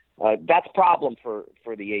 That's a problem for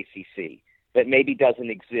the ACC that maybe doesn't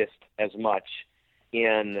exist as much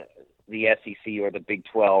in the SEC or the Big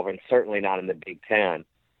 12, and certainly not in the Big 10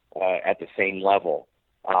 at the same level.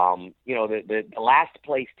 The last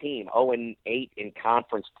place team, 0-8 in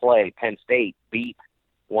conference play, Penn State beat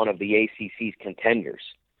one of the ACC's contenders.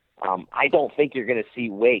 I don't think you're going to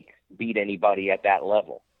see Wake beat anybody at that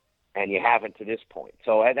level, and you haven't to this point.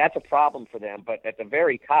 So that's a problem for them. But at the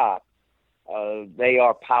very top, they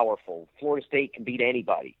are powerful. Florida State can beat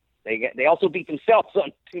anybody. They also beat themselves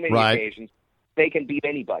on too many occasions. They can beat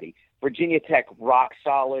anybody. Virginia Tech, rock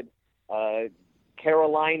solid.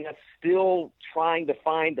 Carolina still trying to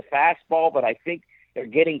find the fastball, but I think they're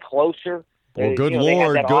getting closer. Well, good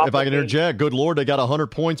Lord, if I can interject, good Lord, they got 100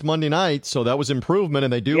 points Monday night, so that was improvement,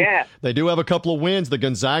 and they do have a couple of wins. The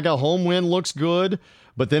Gonzaga home win looks good,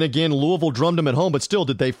 but then again, Louisville drummed them at home, but still,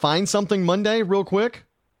 did they find something Monday real quick?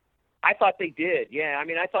 I thought they did, yeah. I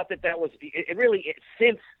mean, I thought that was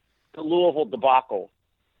since the Louisville debacle,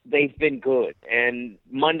 they've been good, and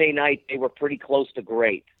Monday night they were pretty close to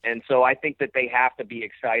great, and so I think that they have to be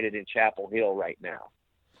excited in Chapel Hill right now.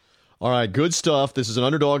 All right, good stuff. This is an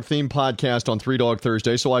underdog-themed podcast on Three Dog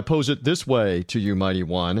Thursday, so I pose it this way to you, Mighty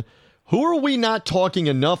One. Who are we not talking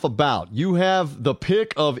enough about? You have the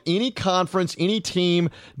pick of any conference, any team,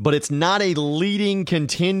 but it's not a leading,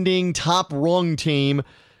 contending, top-rung team.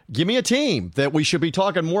 Give me a team that we should be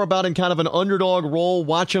talking more about in kind of an underdog role.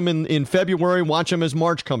 Watch them in February. Watch them as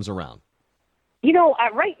March comes around.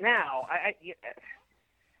 Right now,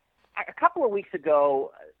 a couple of weeks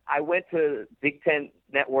ago, I went to Big Ten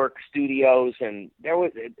Network studios, and there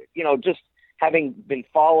was, just having been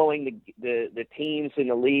following the teams in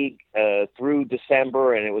the league through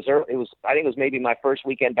December, and it was I think it was maybe my first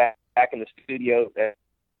weekend back in the studio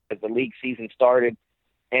as the league season started.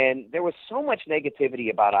 And there was so much negativity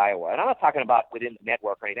about Iowa. And I'm not talking about within the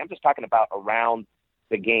network or anything. I'm just talking about around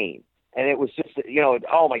the game. And it was just,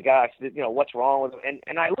 oh my gosh, what's wrong with them?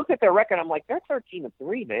 And I look at their record, I'm like, they're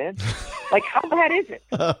 13-3, man. Like, how bad is it?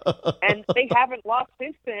 And they haven't lost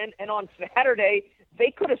since then. And on Saturday,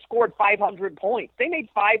 they could have scored 500 points. They made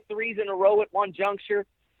 5 threes in a row at one juncture.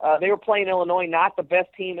 They were playing Illinois, not the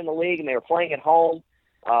best team in the league, and they were playing at home.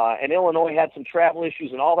 And Illinois had some travel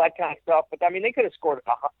issues and all that kind of stuff. But I mean, they could have scored.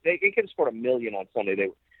 They could have scored 1 million on Sunday.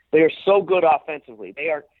 They are so good offensively. They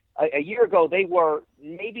are. A year ago, they were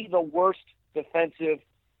maybe the worst defensive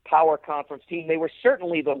power conference team. They were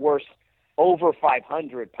certainly the worst over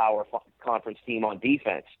 500 power conference team on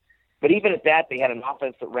defense. But even at that, they had an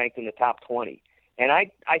offense that ranked in the top 20. And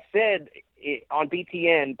I said on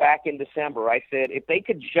BTN back in December, I said if they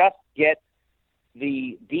could just get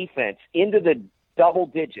the defense into the double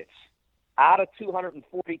digits, out of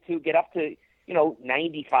 242, get up to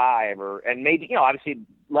 95 and maybe obviously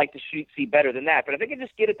like to see better than that. But if they could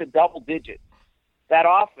just get it to double digits, that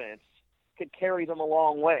offense could carry them a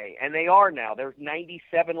long way, and they are now. There's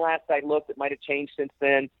 97 last I looked. It might have changed since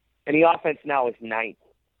then, and the offense now is 9th.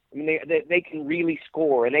 I mean, they can really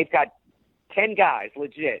score, and they've got 10 guys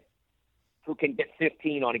legit who can get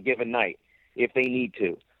 15 on a given night if they need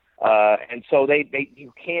to. And so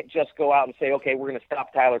you can't just go out and say, okay, we're going to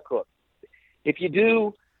stop Tyler Cook. If you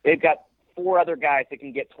do, they've got 4 other guys that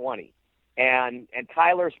can get 20. And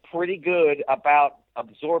Tyler's pretty good about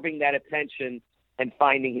absorbing that attention and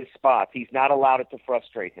finding his spots. He's not allowed it to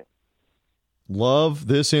frustrate him. Love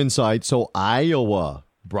this insight. So Iowa,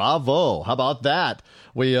 bravo. How about that?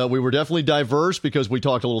 We were definitely diverse because we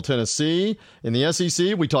talked a little Tennessee in the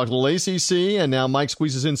SEC. We talked a little ACC, and now Mike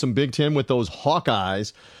squeezes in some Big Ten with those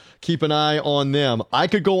Hawkeyes. Keep an eye on them. I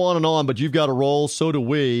could go on and on, but you've got to roll. So do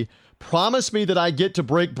we. Promise me that I get to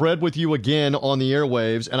break bread with you again on the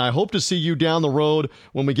airwaves, and I hope to see you down the road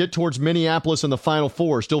when we get towards Minneapolis in the Final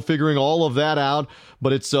Four. Still figuring all of that out,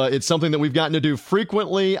 but it's something that we've gotten to do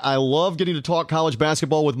frequently. I love getting to talk college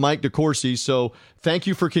basketball with Mike DeCourcy, so thank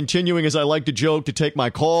you for continuing, as I like to joke, to take my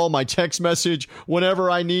call, my text message,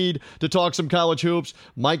 whenever I need to talk some college hoops.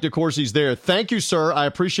 Mike DeCourcy's there. Thank you, sir. I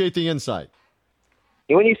appreciate the insight.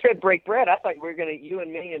 When you said break bread, I thought you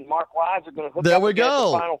and me and Mark Wise are going to hook there up we again go.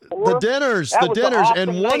 at the Final Four. The dinners, That was an awesome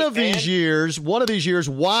and one night, of these years,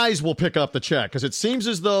 Wise will pick up the check, because it seems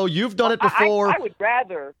as though you've done it before. I would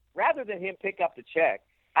rather than him pick up the check,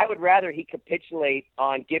 I would rather he capitulate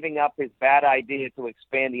on giving up his bad idea to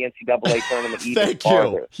expand the NCAA tournament even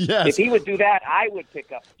farther. Yes. If he would do that, I would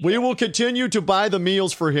pick up the check. We will continue to buy the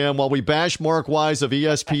meals for him while we bash Mark Wise of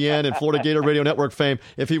ESPN and Florida Gator Radio Network fame.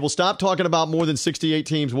 If he will stop talking about more than 68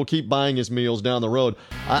 teams, we'll keep buying his meals down the road.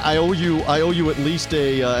 I owe you at least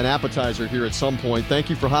an appetizer here at some point. Thank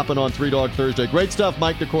you for hopping on Three Dog Thursday. Great stuff,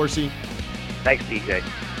 Mike DeCourcy. Thanks, DJ.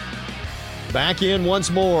 Back in once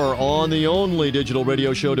more on the only digital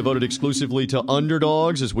radio show devoted exclusively to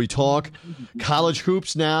underdogs as we talk college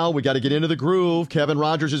hoops now. We got to get into the groove. Kevin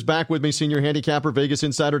Rogers is back with me, senior handicapper,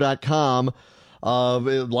 VegasInsider.com.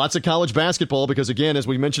 Lots of college basketball because, again, as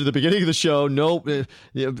we mentioned at the beginning of the show,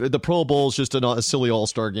 the Pro Bowl is just a silly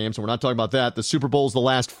all-star game, so we're not talking about that. The Super Bowl is the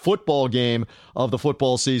last football game of the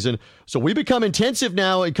football season. So we become intensive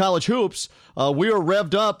now in college hoops. We are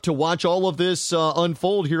revved up to watch all of this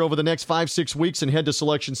unfold here over the next 5-6 weeks and head to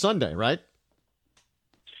Selection Sunday, right?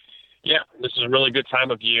 Yeah, this is a really good time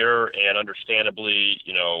of year, and understandably,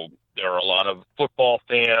 there are a lot of football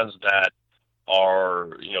fans that are,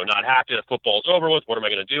 not happy that football's over with. What am I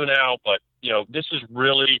going to do now? But, this is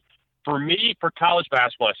really, for me, for college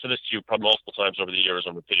basketball, I said this to you probably multiple times over the years.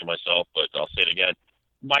 I'm repeating myself, but I'll say it again.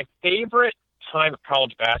 My favorite time of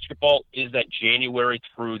college basketball is that January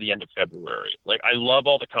through the end of February. I love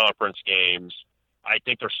all the conference games. I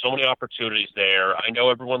think there's so many opportunities there. I know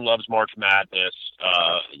everyone loves March Madness.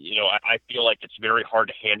 I feel like it's very hard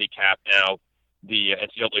to handicap now the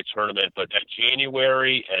NCAA tournament, but that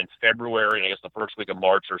January and February, and I guess the first week of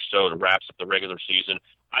March or so that wraps up the regular season,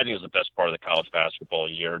 I think is the best part of the college basketball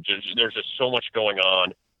year. There's just so much going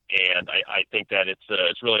on, and I think that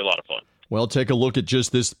it's really a lot of fun. Well, take a look at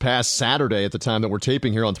just this past Saturday at the time that we're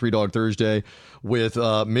taping here on Three Dog Thursday with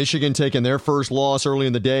Michigan taking their first loss early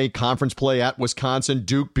in the day, conference play at Wisconsin.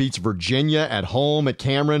 Duke beats Virginia at home at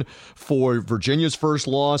Cameron for Virginia's first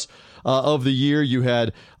loss of the year. You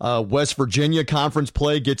had West Virginia conference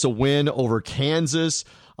play gets a win over Kansas.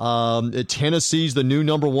 Tennessee's the new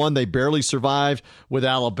number one. They barely survived with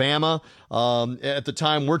Alabama. At the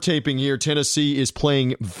time we're taping here, Tennessee is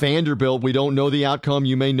playing Vanderbilt. We don't know the outcome.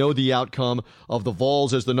 You may know the outcome of the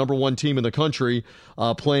Vols as the number one team in the country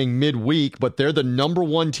playing midweek, but they're the number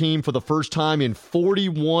one team for the first time in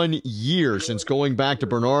 41 years since going back to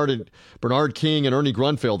Bernard King and Ernie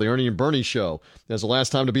Grunfeld, the Ernie and Bernie show, as the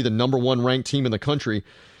last time to be the number one ranked team in the country.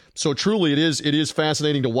 So truly, it is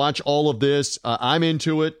fascinating to watch all of this. I'm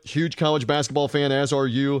into it. Huge college basketball fan, as are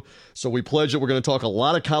you. So we pledge that we're going to talk a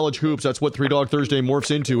lot of college hoops. That's what Three Dog Thursday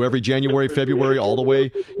morphs into every January, February, all the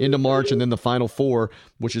way into March, and then the Final Four,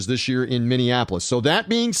 which is this year in Minneapolis. So that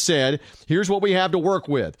being said, here's what we have to work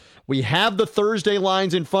with. We have the Thursday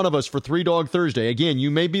lines in front of us for Three Dog Thursday. Again,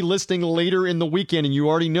 you may be listening later in the weekend, and you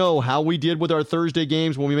already know how we did with our Thursday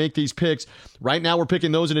games when we make these picks. Right now, we're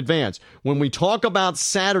picking those in advance. When we talk about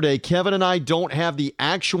Saturday, Kevin and I don't have the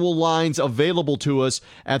actual lines available to us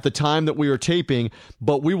at the time that we are taping,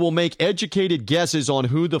 but we will make educated guesses on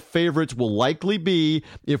who the favorites will likely be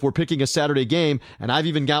if we're picking a Saturday game. And I've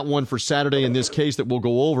even got one for Saturday in this case that we'll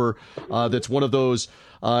go over. That's one of those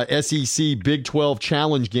SEC Big 12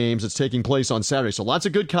 challenge games that's taking place on Saturday. So lots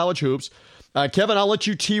of good college hoops. Kevin, I'll let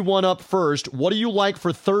you tee one up first. What do you like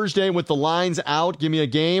for Thursday with the lines out? Give me a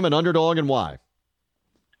game, an underdog, and why.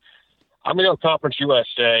 I'm going to go Conference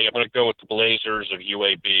USA. I'm going to go with the Blazers of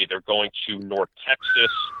UAB. They're going to North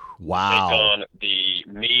Texas. Wow. Take on the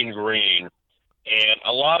Mean Green. And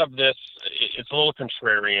a lot of this, it's a little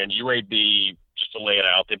contrarian. UAB, just to lay it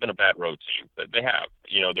out, they've been a bad road team. They have.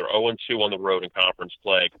 They're 0-2 on the road in conference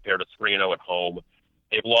play compared to 3-0 at home.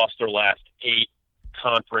 They've lost their last 8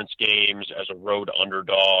 conference games as a road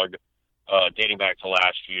underdog, dating back to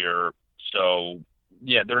last year. So,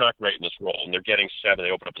 yeah, they're not great in this role, and they're getting 7. They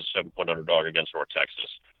open up a 7-point underdog against North Texas.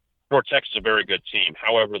 North Texas is a very good team.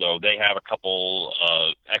 However, though, they have a couple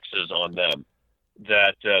X's on them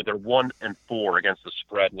that they're 1-4 against the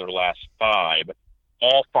spread in their last 5.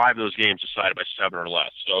 All 5 of those games decided by 7 or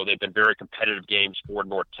less. So they've been very competitive games for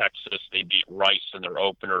North Texas. They beat Rice in their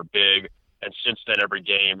opener big, and since then every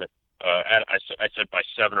game I said by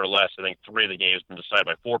 7 or less. I think 3 of the games have been decided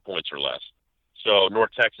by 4 points or less. So North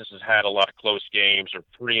Texas has had a lot of close games. They're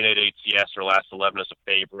 3-8 ATS, their last 11 as a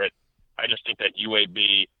favorite. I just think that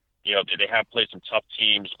UAB, they have played some tough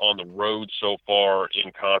teams on the road so far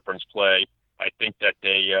in conference play. I think that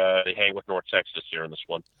they hang with North Texas here in this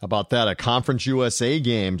one. How about that? A Conference USA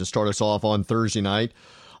game to start us off on Thursday night.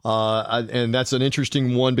 And that's an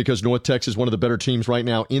interesting one because North Texas is one of the better teams right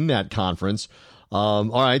now in that conference. All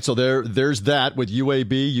right, so there's that with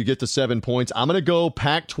UAB. You get the 7 points. I'm going to go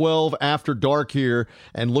Pac-12 after dark here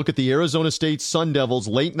and look at the Arizona State Sun Devils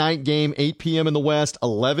late night game, 8 p.m. in the West,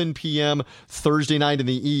 11 p.m. Thursday night in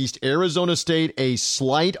the East. Arizona State, a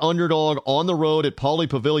slight underdog on the road at Pauley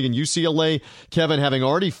Pavilion. UCLA, Kevin, having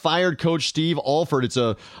already fired Coach Steve Alford. It's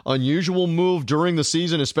a unusual move during the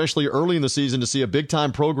season, especially early in the season, to see a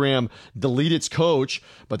big-time program delete its coach.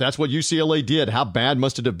 But that's what UCLA did. How bad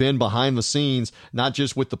must it have been behind the scenes? Not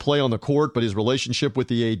just with the play on the court, but his relationship with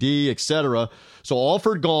the AD, etc. So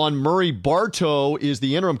Alford gone. Murray Bartow is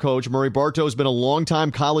the interim coach. Murray Bartow has been a longtime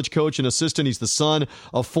college coach and assistant. He's the son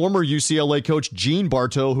of former UCLA coach Gene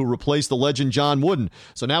Bartow, who replaced the legend John Wooden.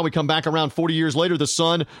 So now we come back around 40 years later. The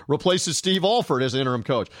son replaces Steve Alford as the interim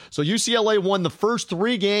coach. So UCLA won the first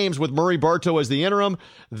 3 games with Murray Bartow as the interim.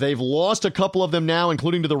 They've lost a couple of them now,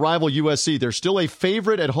 including to the rival USC. They're still a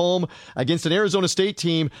favorite at home against an Arizona State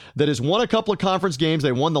team that has won a couple of conference games.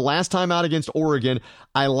 They won the last time out against Oregon.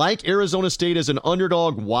 I like Arizona State as an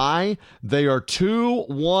underdog. Why? They are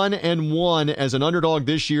 2-1-1 as an underdog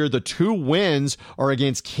this year. The 2 wins are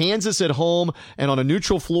against Kansas at home and on a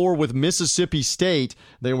neutral floor with Mississippi State.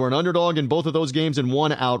 They were an underdog in both of those games and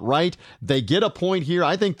won outright. They get a point here.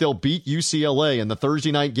 I think they'll beat UCLA in the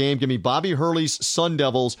Thursday night game. Give me Bobby Hurley's Sun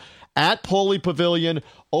Devils at Pauley Pavilion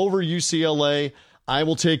over UCLA. I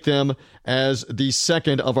will take them as the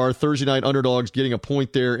second of our Thursday night underdogs, getting a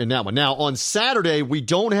point there in that one. Now, on Saturday, we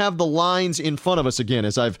don't have the lines in front of us again.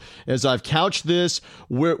 As I've couched this,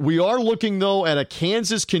 we are looking, though, at a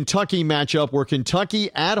Kansas-Kentucky matchup where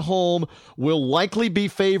Kentucky at home will likely be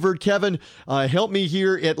favored. Kevin, help me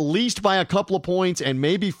here, at least by a couple of points and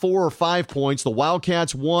maybe 4 or 5 points. The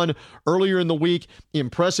Wildcats won earlier in the week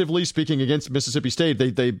impressively, speaking against Mississippi State.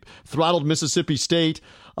 They throttled Mississippi State.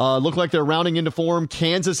 Looked like they're rounding into form.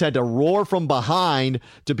 Kansas had to roar from behind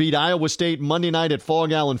to beat Iowa State Monday night at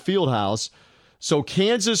Fog Allen Fieldhouse. So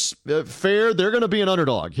Kansas, they're going to be an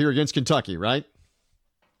underdog here against Kentucky, right?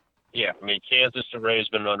 Yeah, I mean, Kansas has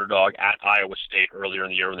been an underdog at Iowa State earlier in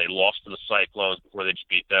the year when they lost to the Cyclones before they just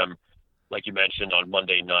beat them, like you mentioned, on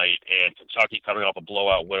Monday night. And Kentucky coming off a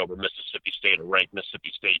blowout win over Mississippi State, a ranked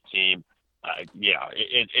Mississippi State team.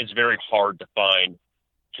 It's very hard to find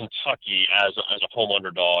Kentucky as a home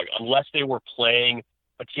underdog unless they were playing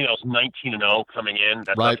a team that was 19-0 coming in.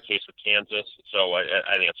 That's not the case with Kansas. So I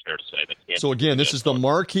think it's fair to say that Kansas. So again, this is the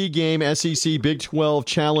marquee game, SEC Big 12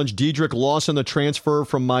 Challenge. Dedrick Lawson, the transfer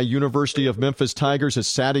from my University of Memphis Tigers, has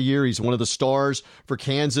sat a year. He's one of the stars for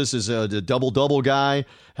Kansas, is a double-double guy.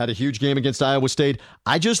 Had a huge game against Iowa State.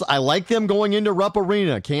 I like them going into Rupp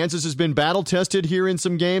Arena. Kansas has been battle-tested here in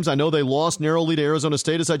some games. I know they lost narrowly to Arizona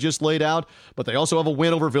State, as I just laid out, but they also have a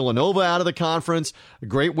win over Villanova out of the conference. A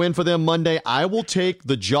great win for them Monday. I will take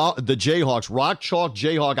the Jayhawks, Rock Chalk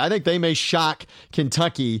Jayhawk. I think they may shock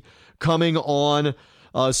Kentucky coming on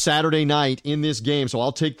Saturday night in this game, so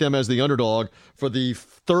I'll take them as the underdog for the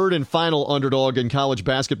third and final underdog in college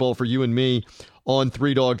basketball for you and me on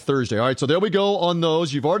Three Dog Thursday. All right, so there we go on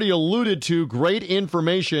those. You've already alluded to great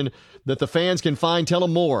information that the fans can find. Tell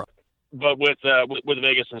them more. But with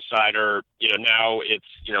Vegas Insider, now it's,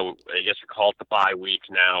 I guess you call it the bye week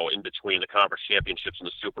now in between the conference championships and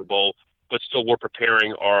the Super Bowl. But still, we're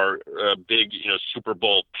preparing our big, Super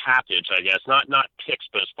Bowl package, I guess. Not picks,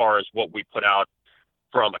 but as far as what we put out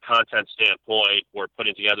from a content standpoint, we're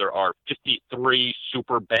putting together our 53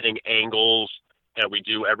 super betting angles that we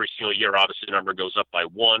do every single year. Obviously, the number goes up by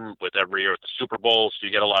 1 with every year at the Super Bowl, so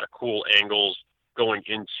you get a lot of cool angles going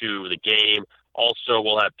into the game. Also,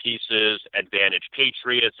 we'll have pieces, advantage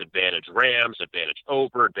Patriots, advantage Rams, advantage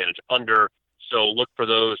over, advantage under. So look for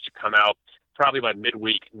those to come out probably by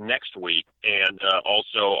midweek next week. And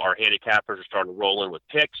also our handicappers are starting to roll in with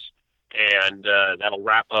picks, and that'll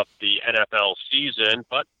wrap up the NFL season.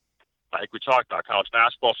 But like we talked about, college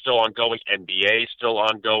basketball still ongoing, NBA still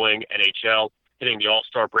ongoing, NHL hitting the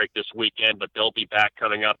All-Star break this weekend, but they'll be back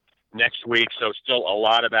coming up next week. So still a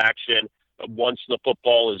lot of action once the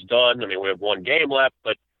football is done. I mean, we have 1 game left,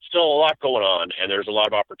 but still a lot going on, and there's a lot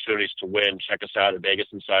of opportunities to win. Check us out at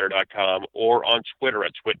VegasInsider.com or on Twitter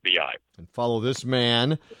at TwitVI. And follow this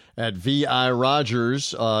man at VI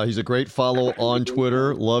Rogers. He's a great follow on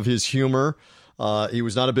Twitter. Love his humor. He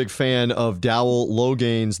was not a big fan of Dowell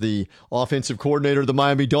Logains, the offensive coordinator of the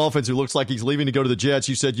Miami Dolphins, who looks like he's leaving to go to the Jets.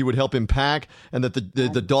 You said you would help him pack, and that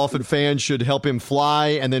the Dolphin fans should help him fly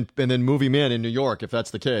and then move him in New York, if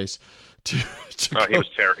that's the case. He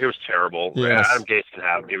was terrible. Yes. Adam Gase can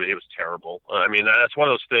have him. He was terrible. I mean, that's one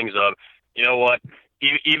of those things of, you know what?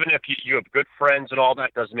 Even if you have good friends and all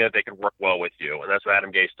that, doesn't mean that they can work well with you. And that's what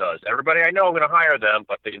Adam Gase does. Everybody I know, I'm going to hire them,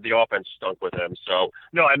 but the offense stunk with him. So,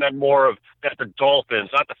 no, I meant more of that the Dolphins,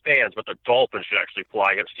 not the fans, but the Dolphins should actually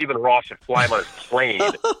fly him. Stephen Ross should fly him on his plane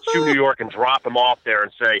to New York and drop him off there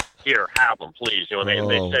and say, here, have him, please. You know, they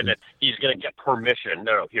said that he's going to get permission.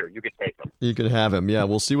 No, here, you can take him. You can have him. Yeah,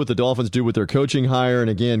 we'll see what the Dolphins do with their coaching hire. And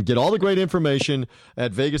again, get all the great information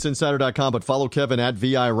at VegasInsider.com, but follow Kevin at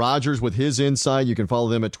VI Rogers with his insight. You can follow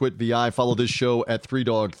them at TwitVI. Follow this show at 3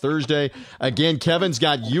 Dog Thursday. Again, Kevin's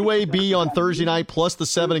got UAB on Thursday night plus the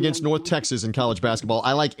 7 against North Texas in college basketball.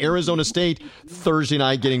 I like Arizona State Thursday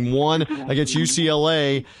night getting 1 against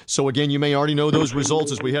UCLA. So again, you may already know those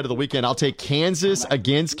results as we head to the weekend. I'll take Kansas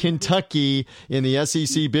against Kentucky in the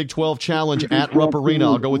SEC Big 12 Challenge at Rupp Arena.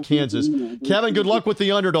 I'll go with Kansas. Kevin, good luck with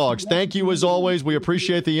the underdogs. Thank you as always. We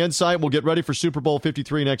appreciate the insight. We'll get ready for Super Bowl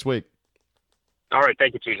 53 next week. All right.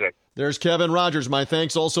 Thank you, TJ. There's Kevin Rogers. My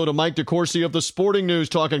thanks also to Mike DeCourcy of the Sporting News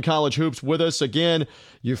talking college hoops with us. Again,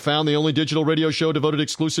 you found the only digital radio show devoted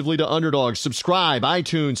exclusively to underdogs. Subscribe,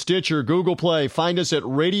 iTunes, Stitcher, Google Play. Find us at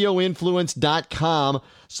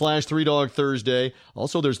radioinfluence.com/3 Dog Thursday.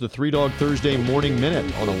 Also, there's the 3 Dog Thursday Morning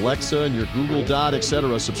Minute on Alexa and your Google Dot,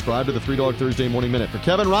 etc. Subscribe to the 3 Dog Thursday Morning Minute. For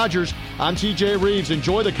Kevin Rogers, I'm TJ Reeves.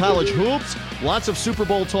 Enjoy the college hoops. Lots of Super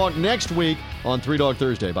Bowl talk next week on 3 Dog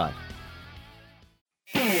Thursday. Bye.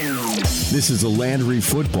 This is the Landry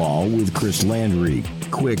Football with Chris Landry.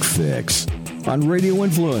 Quick Fix on Radio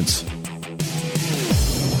Influence.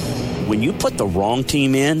 When you put the wrong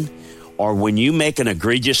team in, or when you make an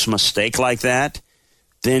egregious mistake like that,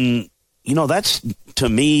 then, you know, that's, to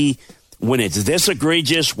me, when it's this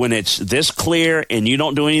egregious, when it's this clear, and you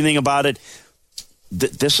don't do anything about it,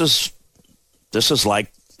 this is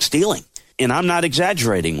like stealing. And I'm not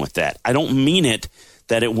exaggerating with that. I don't mean it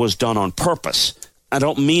that it was done on purpose. I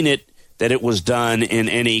don't mean it that it was done in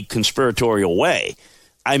any conspiratorial way.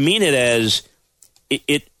 I mean it as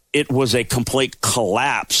it was a complete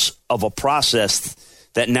collapse of a process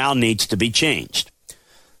that now needs to be changed.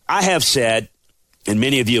 I have said, and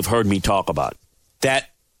many of you have heard me talk about,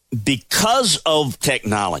 that because of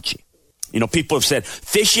technology, you know, people have said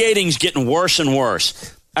officiating's getting worse and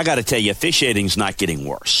worse. I got to tell you, officiating's not getting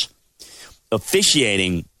worse.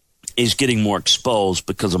 Officiating is getting more exposed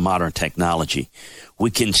because of modern technology. We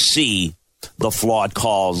can see the flawed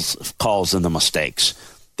calls and the mistakes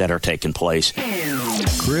that are taking place.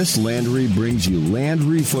 Chris Landry brings you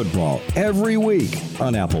Landry Football every week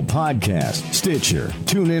on Apple Podcasts, Stitcher,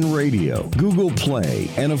 TuneIn Radio, Google Play,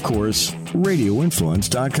 and of course,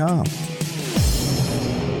 RadioInfluence.com.